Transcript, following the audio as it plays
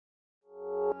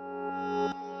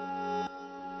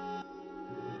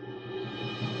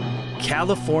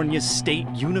California State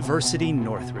University,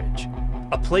 Northridge,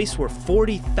 a place where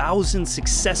 40,000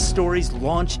 success stories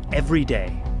launch every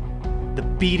day. The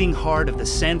beating heart of the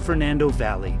San Fernando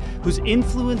Valley, whose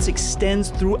influence extends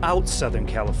throughout Southern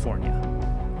California.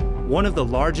 One of the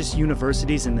largest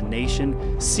universities in the nation,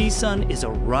 CSUN is a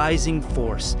rising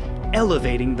force,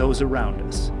 elevating those around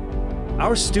us.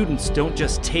 Our students don't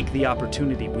just take the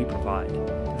opportunity we provide.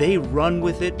 They run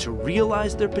with it to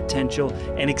realize their potential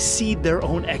and exceed their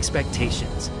own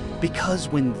expectations. Because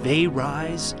when they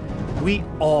rise, we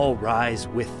all rise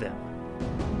with them.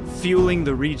 Fueling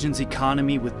the region's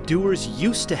economy with doers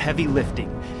used to heavy lifting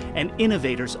and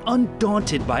innovators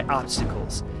undaunted by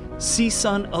obstacles,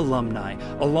 CSUN alumni,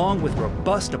 along with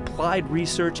robust applied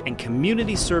research and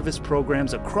community service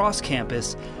programs across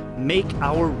campus, make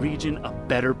our region a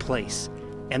better place,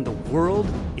 and the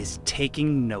world is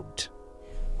taking note.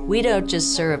 We don't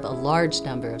just serve a large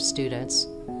number of students,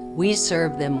 we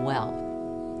serve them well.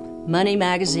 Money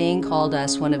Magazine called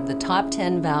us one of the top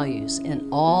 10 values in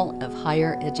all of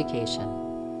higher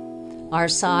education. Our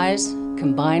size,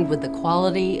 combined with the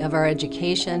quality of our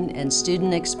education and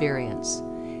student experience,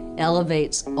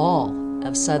 elevates all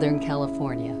of Southern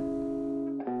California.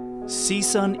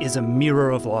 CSUN is a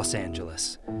mirror of Los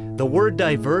Angeles. The word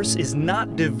diverse is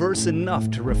not diverse enough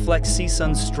to reflect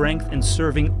CSUN's strength in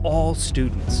serving all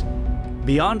students.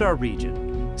 Beyond our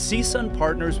region, CSUN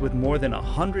partners with more than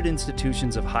 100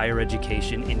 institutions of higher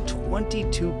education in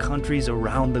 22 countries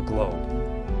around the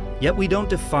globe. Yet we don't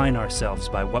define ourselves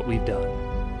by what we've done,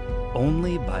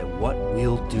 only by what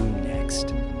we'll do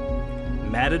next.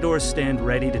 Matadors stand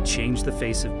ready to change the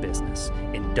face of business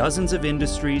in dozens of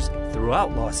industries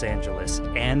throughout Los Angeles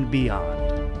and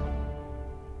beyond.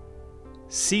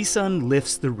 CSUN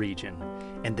lifts the region,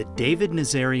 and the David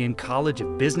Nazarian College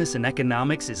of Business and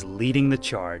Economics is leading the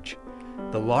charge.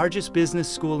 The largest business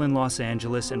school in Los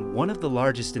Angeles and one of the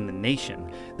largest in the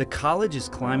nation, the college is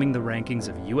climbing the rankings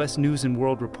of U.S. News &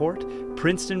 World Report,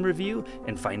 Princeton Review,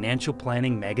 and Financial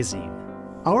Planning magazine.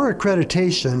 Our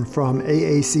accreditation from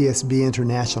AACSB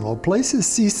International places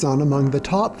CSUN among the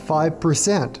top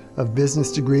 5% of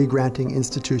business degree granting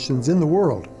institutions in the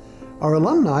world. Our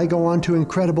alumni go on to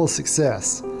incredible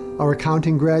success. Our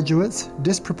accounting graduates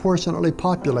disproportionately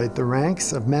populate the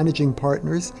ranks of managing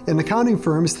partners in accounting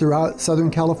firms throughout Southern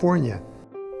California.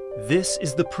 This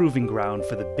is the proving ground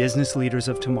for the business leaders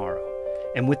of tomorrow.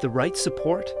 And with the right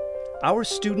support, our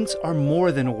students are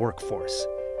more than a workforce.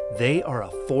 They are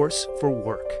a force for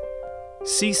work.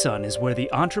 CSUN is where the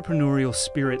entrepreneurial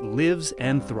spirit lives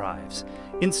and thrives.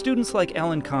 In students like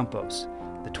Alan Campos,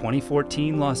 the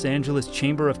 2014 Los Angeles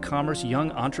Chamber of Commerce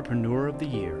Young Entrepreneur of the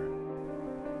Year.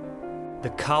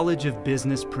 The College of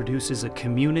Business produces a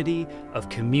community of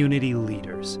community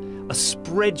leaders, a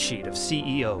spreadsheet of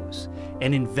CEOs.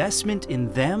 An investment in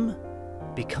them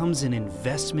becomes an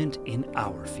investment in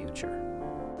our future.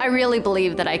 I really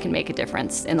believe that I can make a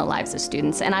difference in the lives of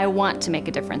students, and I want to make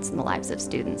a difference in the lives of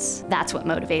students. That's what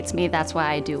motivates me. That's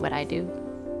why I do what I do.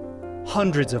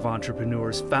 Hundreds of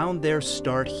entrepreneurs found their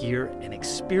start here and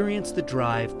experienced the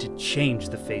drive to change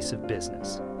the face of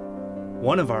business.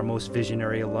 One of our most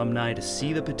visionary alumni to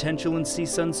see the potential in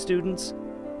CSUN students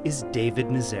is David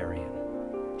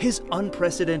Nazarian. His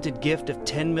unprecedented gift of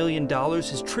 $10 million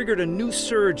has triggered a new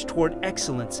surge toward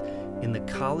excellence in the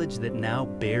college that now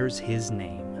bears his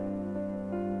name.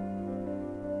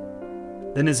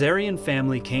 The Nazarian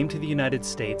family came to the United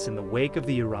States in the wake of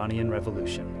the Iranian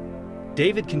Revolution.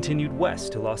 David continued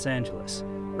west to Los Angeles,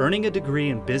 earning a degree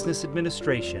in business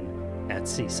administration at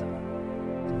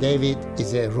CSUN. David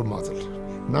is a role model.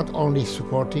 Not only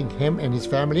supporting him and his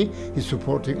family, he's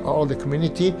supporting all the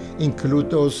community, include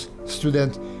those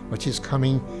students which is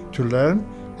coming to learn,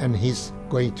 and he's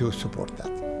going to support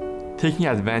that. Taking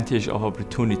advantage of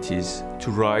opportunities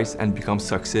to rise and become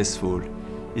successful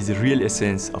is the real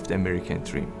essence of the American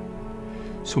dream.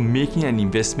 So making an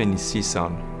investment in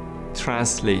CSUN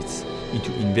translates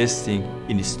into investing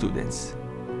in the students.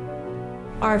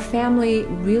 Our family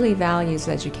really values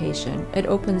education. It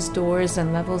opens doors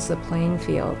and levels the playing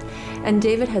field. And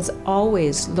David has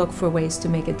always looked for ways to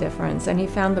make a difference, and he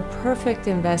found the perfect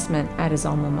investment at his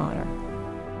alma mater.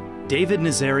 David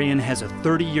Nazarian has a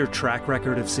 30-year track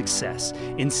record of success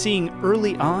in seeing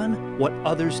early on what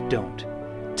others don't.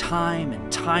 Time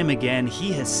and time again,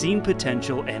 he has seen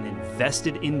potential and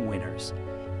invested in winners.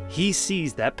 He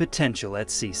sees that potential at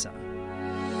CSUN.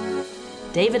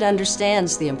 David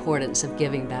understands the importance of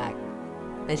giving back,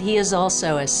 but he is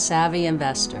also a savvy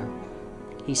investor.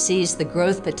 He sees the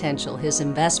growth potential his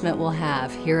investment will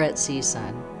have here at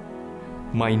CSUN.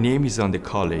 My name is on the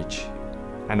college,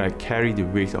 and I carry the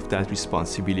weight of that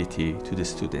responsibility to the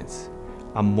students.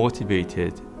 and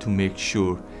motivated to make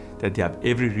sure that they have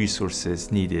every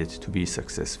resources needed to be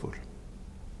successful.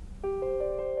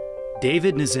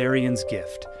 David Nazarian's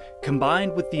gift,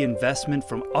 combined with the investment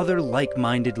from other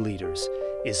like-minded leaders,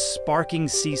 is sparking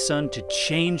CSUN to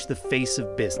change the face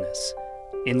of business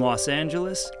in Los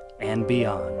Angeles and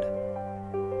beyond.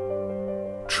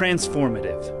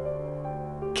 Transformative,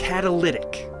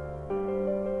 catalytic,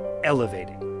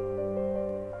 elevating.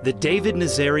 The David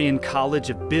Nazarian College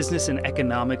of Business and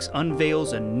Economics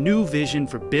unveils a new vision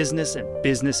for business and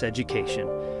business education,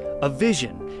 a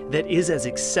vision that is as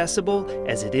accessible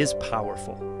as it is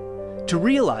powerful. To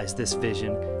realize this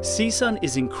vision, CSUN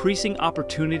is increasing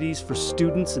opportunities for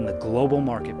students in the global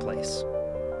marketplace.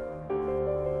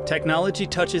 Technology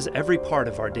touches every part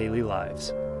of our daily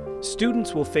lives.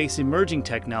 Students will face emerging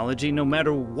technology no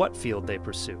matter what field they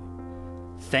pursue.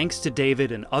 Thanks to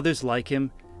David and others like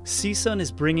him, CSUN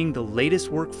is bringing the latest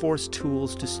workforce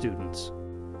tools to students.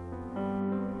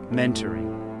 Mentoring,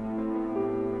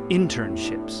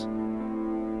 internships,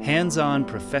 hands-on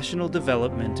professional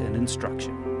development and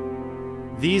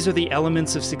instruction. These are the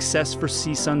elements of success for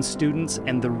CSUN students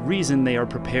and the reason they are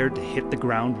prepared to hit the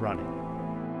ground running.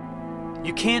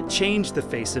 You can't change the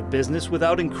face of business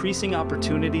without increasing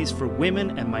opportunities for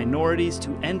women and minorities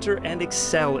to enter and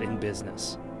excel in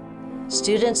business.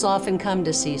 Students often come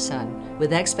to CSUN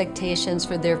with expectations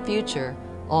for their future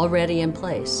already in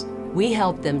place. We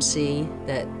help them see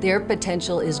that their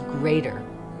potential is greater,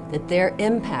 that their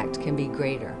impact can be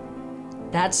greater.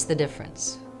 That's the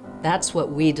difference. That's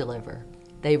what we deliver.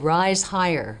 They rise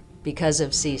higher because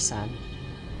of CSUN.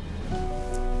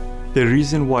 The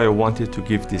reason why I wanted to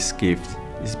give this gift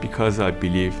is because I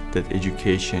believe that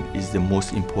education is the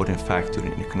most important factor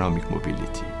in economic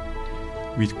mobility.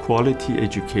 With quality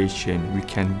education, we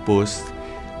can boost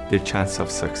the chance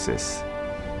of success.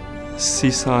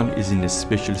 CSUN is in a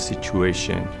special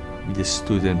situation with the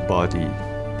student body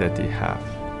that they have.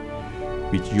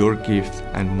 With your gift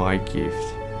and my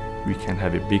gift, we can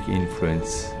have a big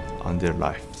influence on their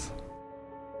lives.